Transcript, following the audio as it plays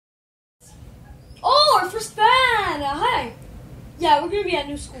Oh, our first fan! Hi! Yeah, we're gonna be at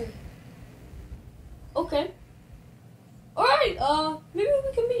new school. Okay. Alright, maybe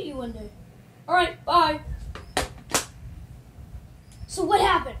we can meet you one day. Alright, bye. So what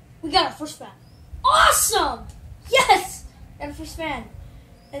happened? We got our first fan. Awesome! Yes! Got our first fan.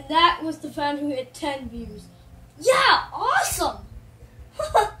 And that was the fan who hit 10 views. Yeah, awesome!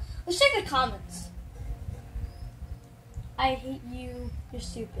 Let's check the comments. I hate you, you're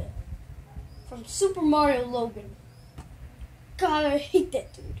stupid. From Super Mario Logan. God, I hate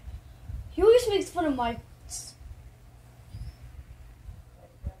that dude. He always makes fun of my...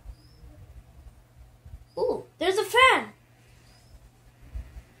 Ooh, there's a fan!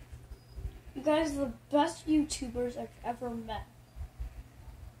 You guys are the best YouTubers I've ever met.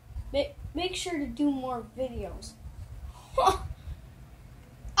 Make sure to do more videos.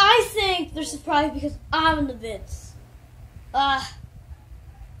 I think they're surprised because I'm in the vids.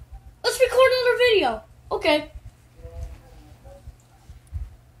 Let's record another video. Okay.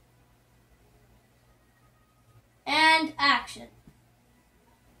 And action.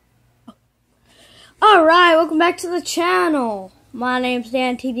 Alright, welcome back to the channel. My name's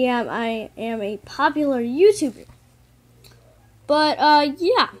Dan TDM. I am a popular YouTuber. But,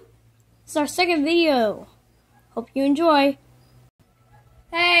 yeah. It's our second video. Hope you enjoy.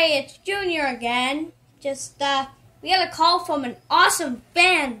 Hey, it's Junior again. Just, we got a call from an awesome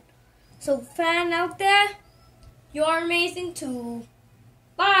fan. So, fan out there, you're amazing too.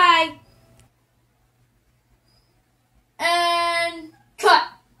 Bye. And cut.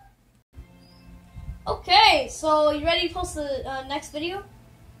 Okay, so you ready to post the next video?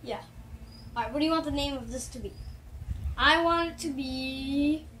 Yeah. Alright, what do you want the name of this to be? I want it to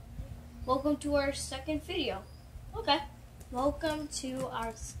be... Welcome to our second video. Okay. Welcome to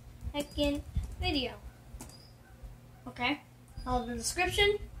our second video. Okay. The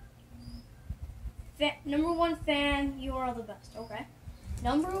description. Number 1 fan, you are the best. Okay.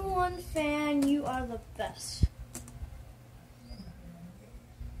 Number 1 fan, you are the best.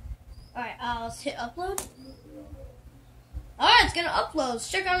 Alright, let's hit upload. Alright, it's gonna upload.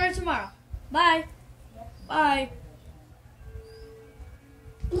 Let's check on it tomorrow. Bye. Bye.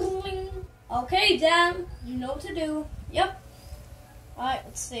 Okay, Dan, you know what to do. Yep. Alright,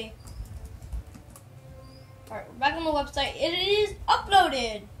 let's see. Alright, we're back on the website. It is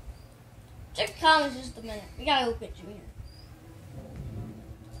uploaded. Check the comments in just a minute. We gotta look at Junior.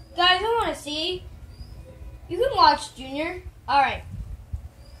 Guys, I wanna see. You can watch Junior. Alright.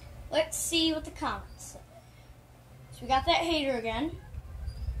 Let's see what the comments say. So we got that hater again.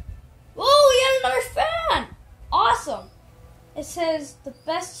 Whoa, we got another fan! Awesome. It says the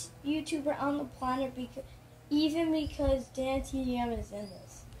best YouTuber on the planet even because Dan TDM is in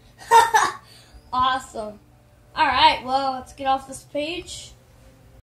this. Awesome. Alright, well, let's get off this page.